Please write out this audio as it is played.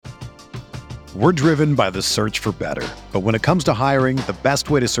We're driven by the search for better. But when it comes to hiring, the best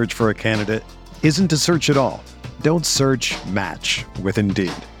way to search for a candidate isn't to search at all. Don't search, match with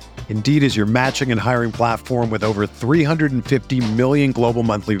Indeed. Indeed is your matching and hiring platform with over 350 million global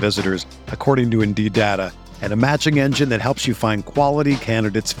monthly visitors, according to Indeed data, and a matching engine that helps you find quality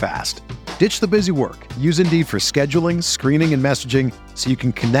candidates fast. Ditch the busy work. Use Indeed for scheduling, screening, and messaging so you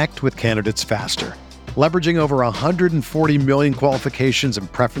can connect with candidates faster. Leveraging over 140 million qualifications and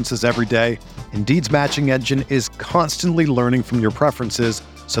preferences every day, Indeed's matching engine is constantly learning from your preferences,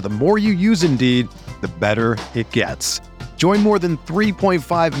 so the more you use Indeed, the better it gets. Join more than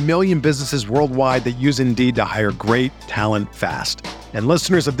 3.5 million businesses worldwide that use Indeed to hire great talent fast. And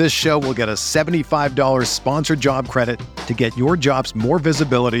listeners of this show will get a $75 sponsored job credit to get your jobs more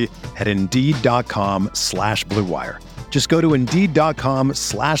visibility at Indeed.com/Blue Wire. Just go to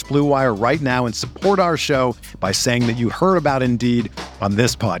Indeed.com/Blue Wire right now and support our show by saying that you heard about Indeed on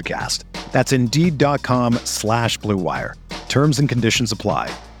this podcast. That's Indeed.com/Blue Wire. Terms and conditions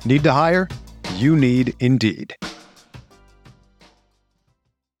apply. Need to hire? You need Indeed.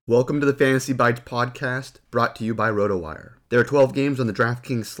 Welcome to the Fantasy Bites podcast, brought to you by RotoWire. There are 12 games on the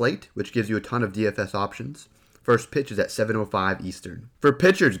DraftKings slate, which gives you a ton of DFS options. First pitch is at 7:05 Eastern. For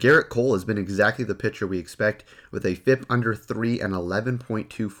pitchers, Garrett Cole has been exactly the pitcher we expect, with a FIP under 3 and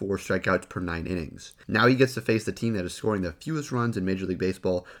 11.24 strikeouts per 9 innings. Now he gets to face the team that is scoring the fewest runs in Major League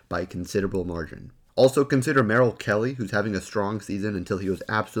Baseball by a considerable margin. Also consider Merrill Kelly, who's having a strong season until he was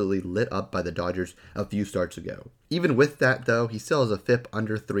absolutely lit up by the Dodgers a few starts ago. Even with that, though, he still has a FIP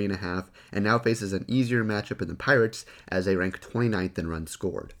under 3.5 and now faces an easier matchup in the Pirates as they rank 29th in runs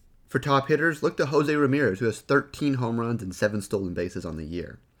scored. For top hitters, look to Jose Ramirez, who has 13 home runs and 7 stolen bases on the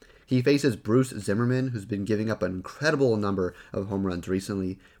year. He faces Bruce Zimmerman, who's been giving up an incredible number of home runs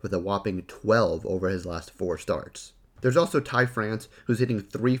recently, with a whopping 12 over his last 4 starts. There's also Ty France, who's hitting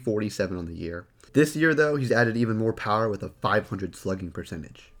 .347 on the year. This year, though, he's added even more power with a .500 slugging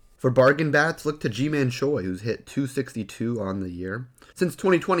percentage. For bargain bats, look to Ji-Man Choi, who's hit .262 on the year. Since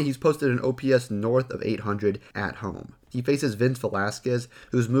 2020, he's posted an OPS north of 800 at home. He faces Vince Velasquez,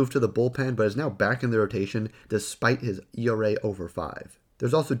 who's moved to the bullpen but is now back in the rotation despite his ERA over 5.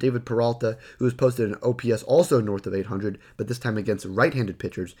 There's also David Peralta, who has posted an OPS also north of 800, but this time against right-handed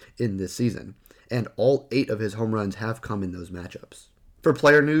pitchers in this season. And all 8 of his home runs have come in those matchups. For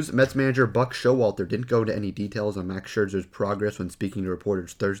player news, Mets manager Buck Showalter didn't go into any details on Max Scherzer's progress when speaking to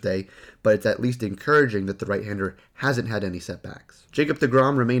reporters Thursday, but it's at least encouraging that the right-hander hasn't had any setbacks. Jacob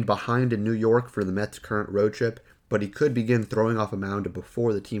deGrom remained behind in New York for the Mets' current road trip, but he could begin throwing off a mound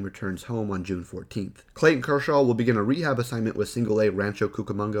before the team returns home on June 14th. Clayton Kershaw will begin a rehab assignment with Single-A Rancho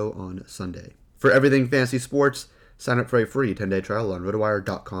Cucamonga on Sunday. For everything fantasy sports, sign up for a free 10-day trial on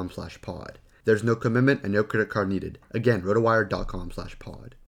rotowire.com/pod. There's no commitment and no credit card needed. Again, rotowire.com/pod.